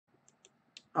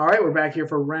All right, we're back here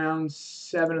for round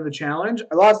 7 of the challenge.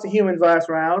 I lost to humans last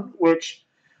round, which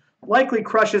likely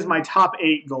crushes my top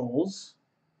 8 goals.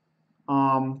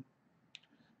 But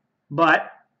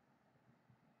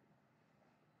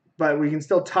we can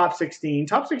still top 16.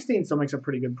 Top 16 still makes a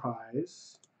pretty good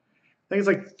prize. I think it's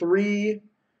like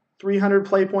 300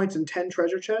 play points and 10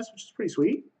 treasure chests, which is pretty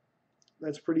sweet.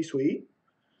 That's pretty sweet.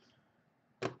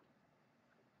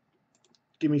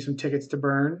 Give me some tickets to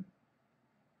burn.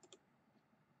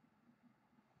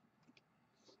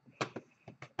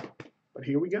 But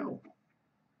here we go.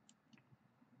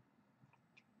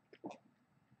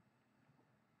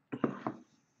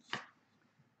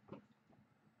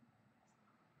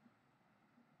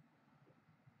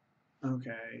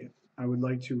 Okay, I would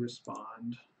like to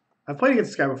respond. I've played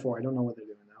against this guy before. I don't know what they're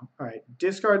doing though. All right,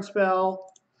 discard spell.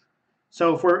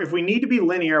 So if we need to be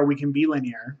linear, we can be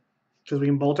linear because we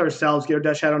can bolt ourselves, get our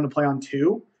Death Shadow into play on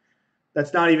 2.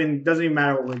 That's not even doesn't even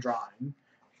matter what we're drawing.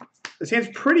 This hand's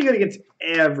pretty good against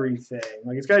everything.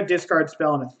 Like it's got a discard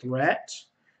spell and a threat.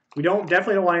 We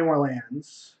definitely don't want any more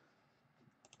lands.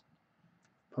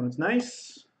 Opponent's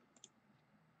nice.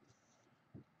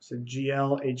 So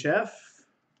GLHF.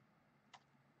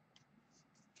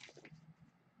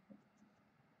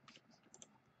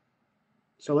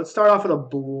 So let's start off with a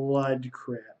Blood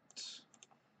Crypt.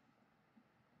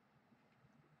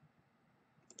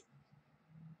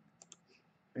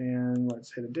 And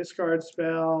let's hit a discard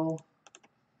spell.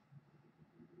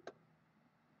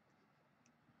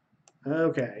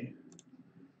 Okay.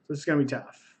 This is going to be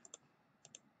tough.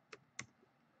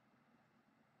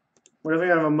 What if we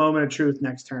have a moment of truth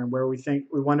next turn where we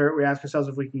ask ourselves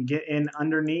if we can get in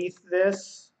underneath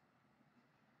this?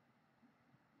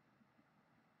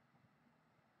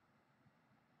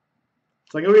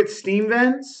 So I can go get Steam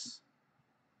Vents.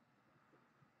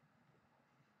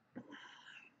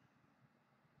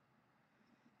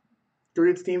 Go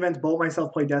get Steam Vents, bolt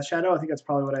myself, play Death Shadow. I think that's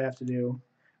probably what I have to do.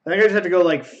 I think I just have to go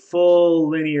like full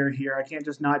linear here. I can't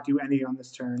just not do any on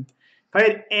this turn. If I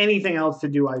had anything else to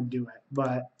do, I'd do it.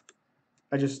 But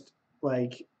I just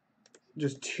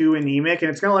too anemic.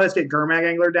 And it's going to let us get Gurmag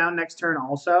Angler down next turn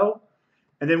also.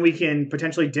 And then we can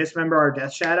potentially dismember our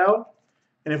Death Shadow.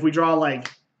 And if we draw like,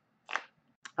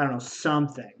 I don't know,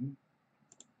 something.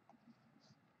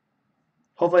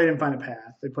 Hopefully I didn't find a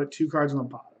path. They put 2 cards on the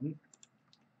bottom.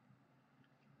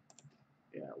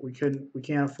 Yeah, we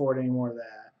can't afford any more of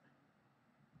that.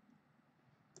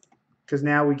 Because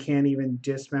now we can't even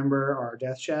dismember our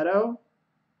Death Shadow.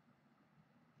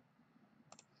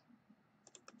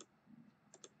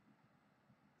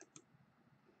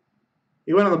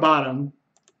 He went on the bottom.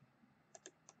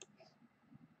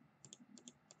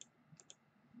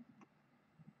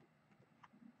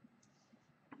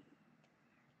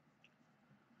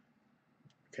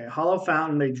 Okay, Hollow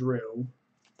Fountain they drew.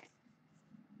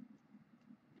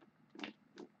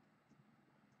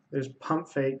 There's Pump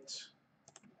Faked.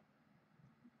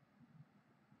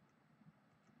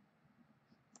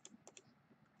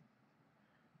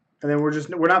 And then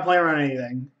we're not playing around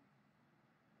anything.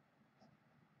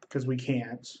 Because we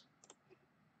can't.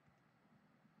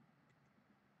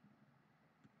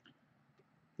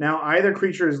 Now either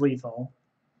creature is lethal.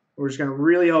 We're just gonna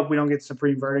really hope we don't get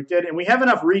Supreme Verdicted. And we have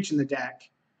enough reach in the deck.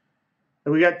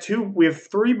 And we have 2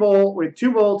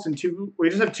 bolts and 2. We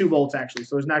just have 2 bolts actually,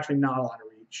 so there's actually not a lot of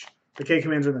reach. The K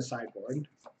commands are in the sideboard.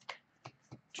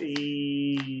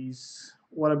 Jeez.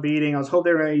 What a beating. I was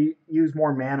hoping they were going to use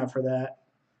more mana for that.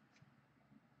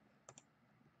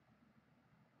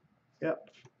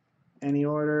 Yep. Any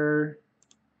order.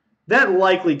 That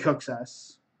likely cooks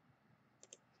us.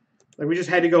 Like, we just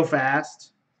had to go fast.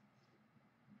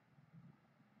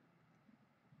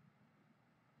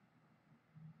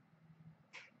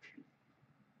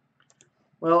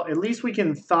 Well, at least we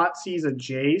can Thoughtseize a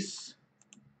Jace.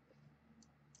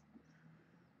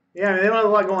 Yeah, I mean, they don't have a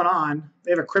lot going on. They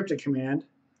have a Cryptic command,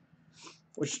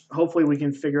 which hopefully we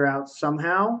can figure out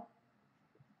somehow.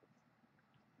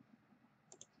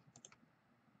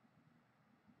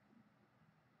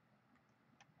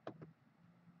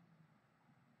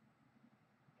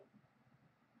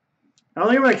 I don't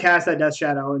think I'm going to cast that Death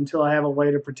Shadow until I have a way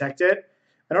to protect it.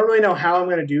 I don't really know how I'm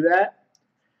going to do that.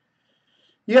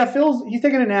 Yeah, he's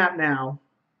taking a nap now.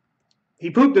 He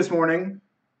pooped this morning,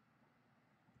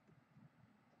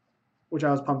 which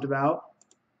I was pumped about.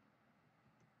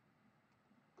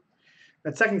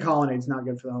 That second Colonnade's not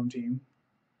good for the home team.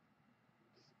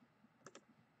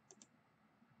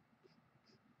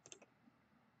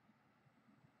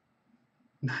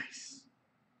 Nice.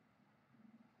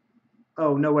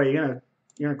 Oh, no way. You're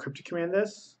gonna Cryptic command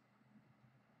this?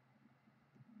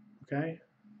 Okay.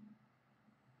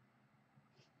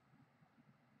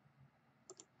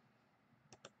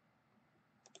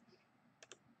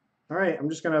 All right, I'm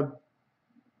just gonna.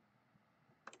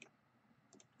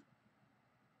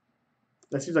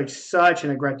 That seems like such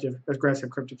an aggressive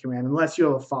cryptic command, unless you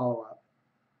have a follow-up.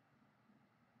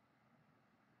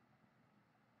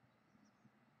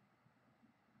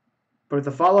 But if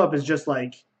the follow-up is just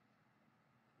like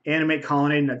animate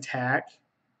colonnade and attack,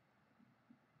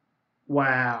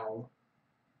 wow.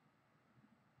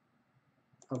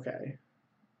 Okay.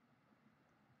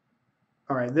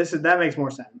 All right, that makes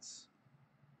more sense.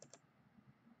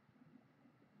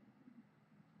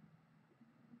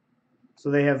 So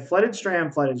they have Flooded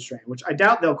Strand, which I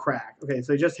doubt they'll crack. Okay,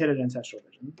 so they just hit an Ancestral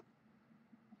Vision.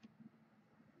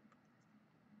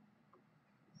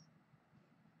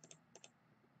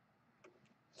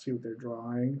 Let's see what they're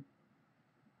drawing.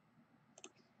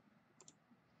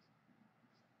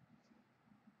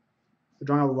 They're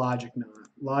drawing a Logic Knot.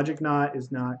 Logic Knot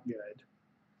is not good.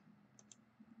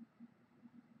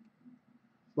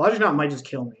 Logic Knot might just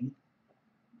kill me.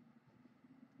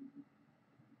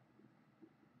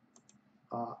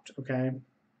 Opt, okay.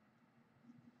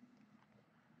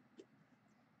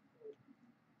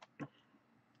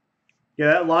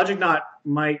 Yeah, that Logic Knot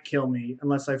might kill me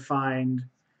unless I find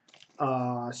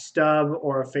Stub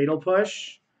or a Fatal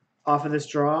Push off of this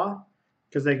draw,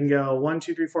 because they can go 1,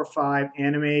 2, 3, 4, 5,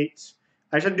 animate.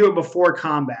 I just have to do it before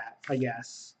combat, I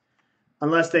guess,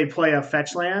 unless they play a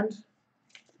fetch land.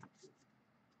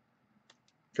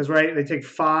 Because right, they take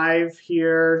 5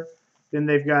 here, then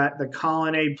they've got the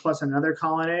Colonnade plus another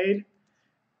Colonnade,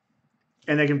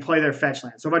 and they can play their fetch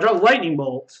land. So if I draw Lightning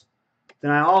Bolt,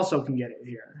 then I also can get it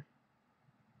here.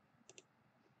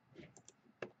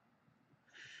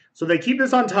 So they keep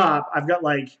this on top. I've got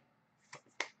like,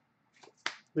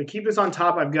 they keep this on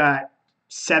top. I've got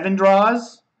 7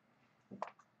 draws.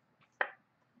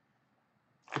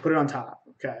 I put it on top.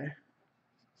 Okay.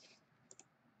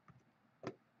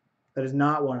 That is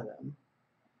not one of them.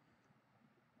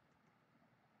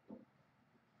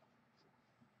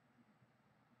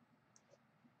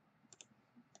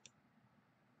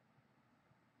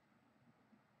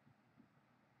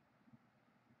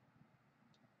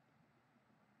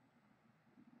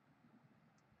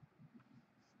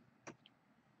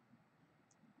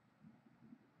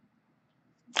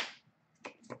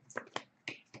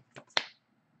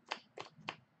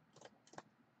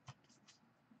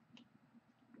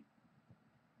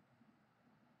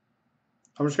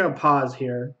 I'm just going to pause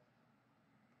here.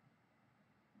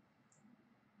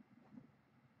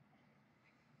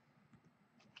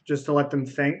 Just to let them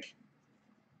think.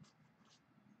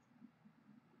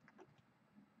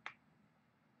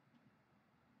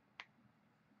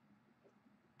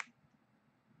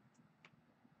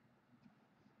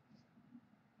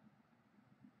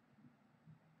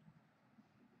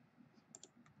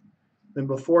 Then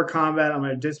before combat, I'm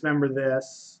going to dismember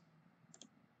this.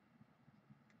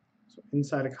 So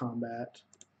inside of combat.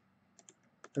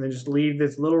 And then just leave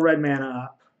this little red mana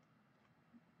up.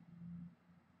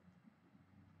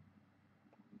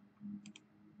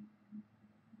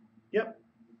 Yep.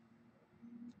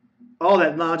 Oh,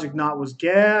 that Logic Knot was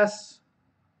gas.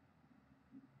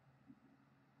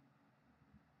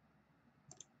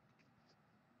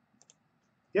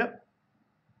 Yep.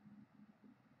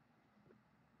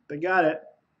 They got it.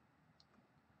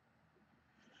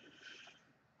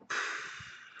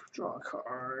 Draw a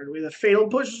card. We have the Fatal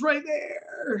Push is right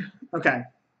there. Okay.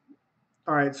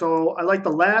 All right, so I like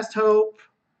the Last Hope.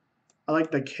 I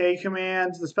like the K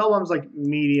commands. The Spellbomb's like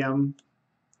medium.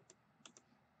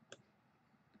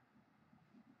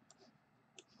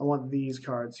 I want these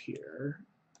cards here.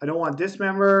 I don't want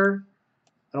Dismember.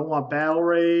 I don't want Battle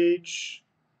Rage.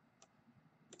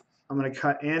 I'm going to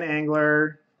cut an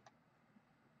Angler.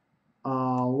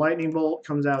 Lightning Bolt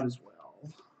comes out as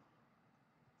well.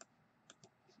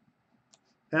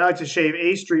 And I like to shave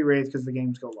a Street Wraith because the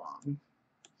games go long.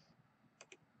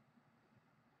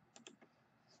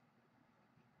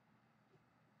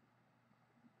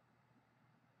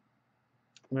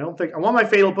 And I don't think I want my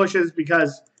Fatal Pushes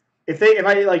because if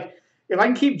I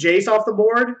can keep Jace off the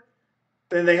board,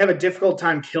 then they have a difficult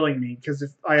time killing me because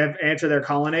if I have answer their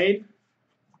Colonnade.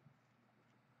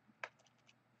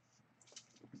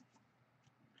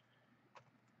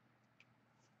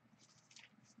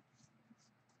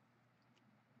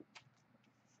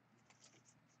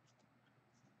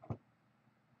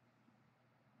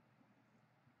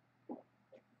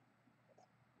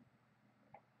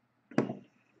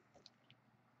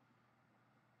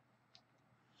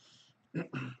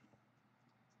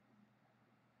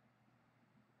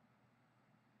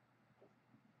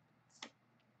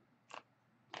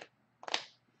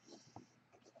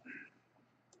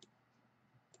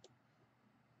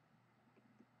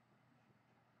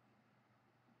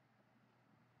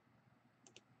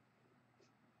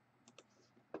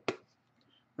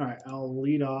 All right, I'll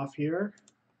lead off here.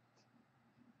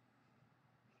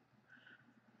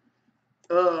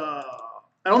 I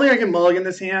don't think I can mulligan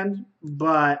this hand,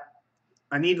 but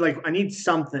I need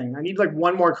something. I need like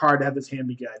one more card to have this hand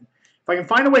be good. If I can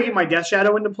find a way to get my Death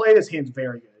Shadow into play, this hand's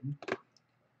very good.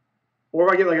 Or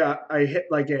if I get like I hit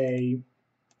like a,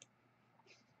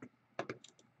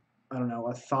 I don't know,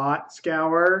 a Thought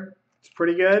Scour. It's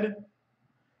pretty good.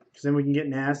 Because then we can get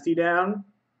Nasty down.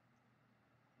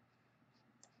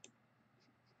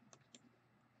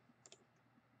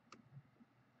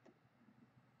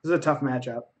 This is a tough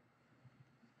matchup.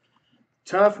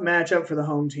 Tough matchup for the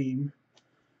home team.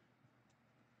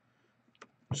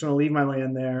 I'm just going to leave my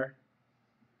land there.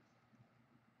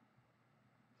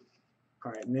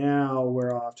 All right, now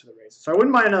we're off to the races. So I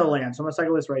wouldn't mind another land, so I'm going to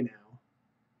cycle this right now.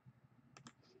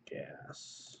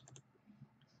 Yes.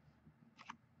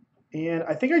 And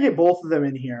I think I get both of them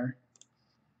in here.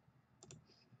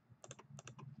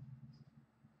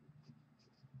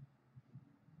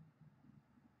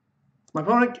 If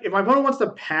my opponent wants to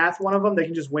path one of them, they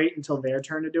can just wait until their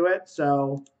turn to do it.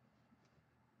 So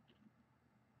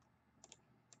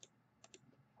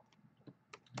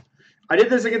I did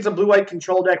this against a blue-white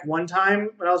control deck one time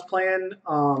when I was playing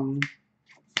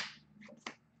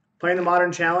the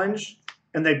Modern Challenge,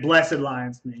 and they blessed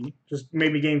lines me. Just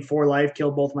made me gain 4 life,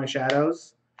 killed both my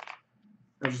shadows.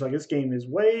 I was just like, this game is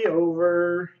way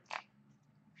over.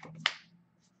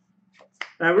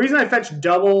 Now, the reason I fetched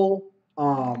double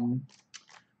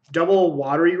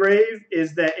Watery Grave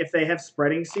is that if they have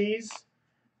Spreading Seas,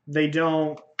 they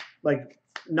don't, like,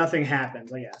 nothing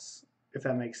happens, I guess, if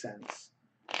that makes sense.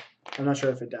 I'm not sure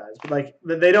if it does, but like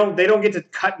they don't get to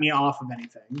cut me off of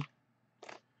anything.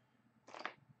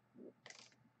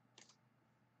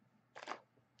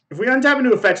 If we untap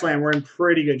into a fetch land, we're in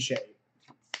pretty good shape.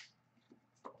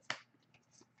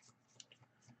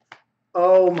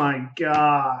 Oh my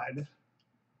god.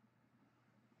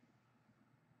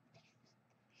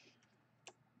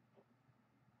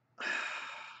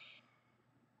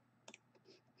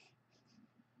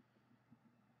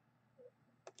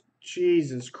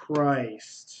 Jesus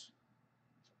Christ.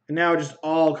 And now it just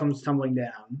all comes tumbling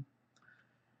down.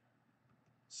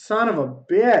 Son of a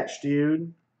bitch,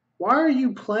 dude. Why are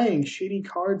you playing shitty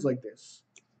cards like this?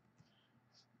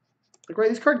 Like, right,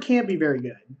 this card can't be very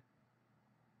good.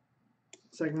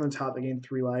 Second from the top, they gain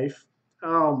 3 life.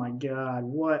 Oh my god,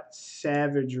 what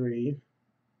savagery.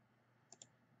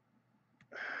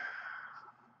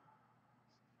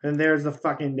 And there's the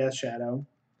fucking Death Shadow.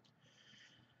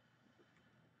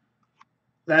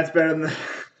 That's better than the...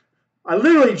 I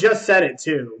literally just said it,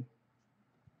 too.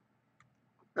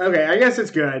 Okay, I guess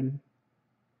it's good.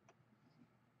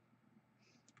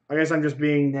 I guess I'm just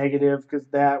being negative because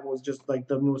that was just like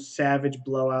the most savage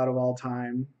blowout of all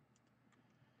time.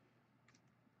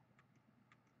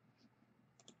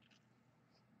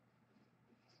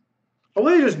 I'll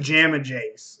really just jam a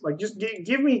Jace. Like, just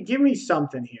give me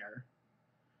something here.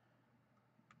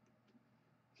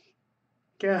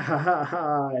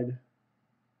 God.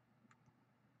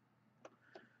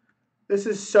 This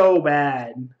is so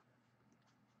bad.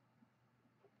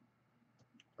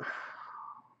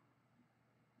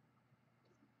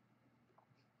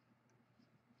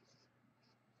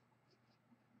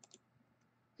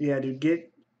 Yeah, dude,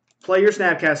 play your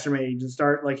Snapcaster Mage and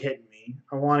start like hitting me.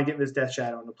 I want to get this Death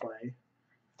Shadow into play.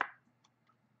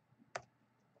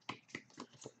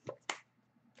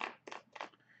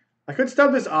 I could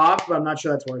stub this off, but I'm not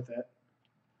sure that's worth it.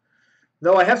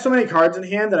 Though I have so many cards in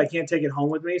hand that I can't take it home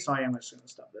with me, so I am just going to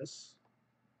stub this.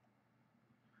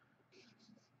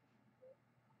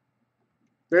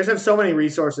 I just have so many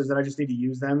resources that I just need to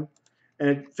use them, and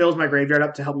it fills my graveyard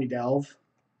up to help me delve.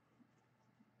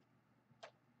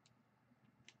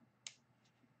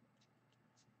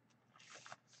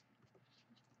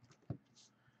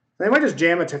 They might just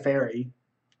jam a Teferi. I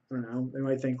don't know. They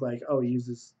might think like, oh, he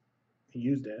used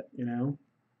it, you know?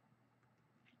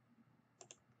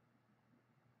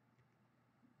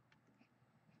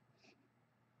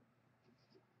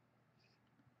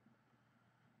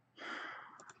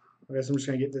 I guess I'm just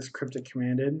going to get this Cryptic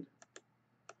commanded.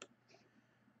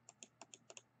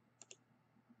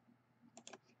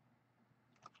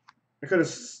 I could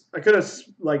have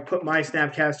like put my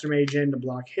Snapcaster Mage in to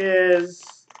block his.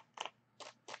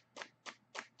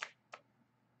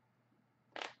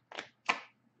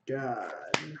 God,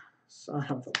 son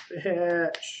of a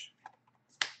bitch.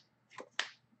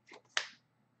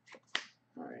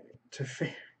 All right,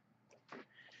 Teferi.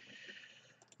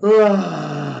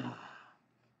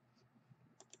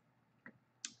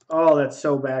 Oh, that's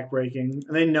so backbreaking.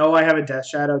 And they know I have a Death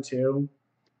Shadow too.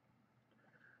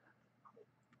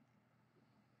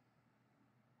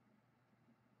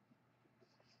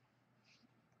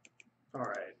 All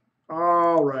right.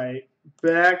 All right.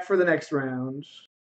 Back for the next round.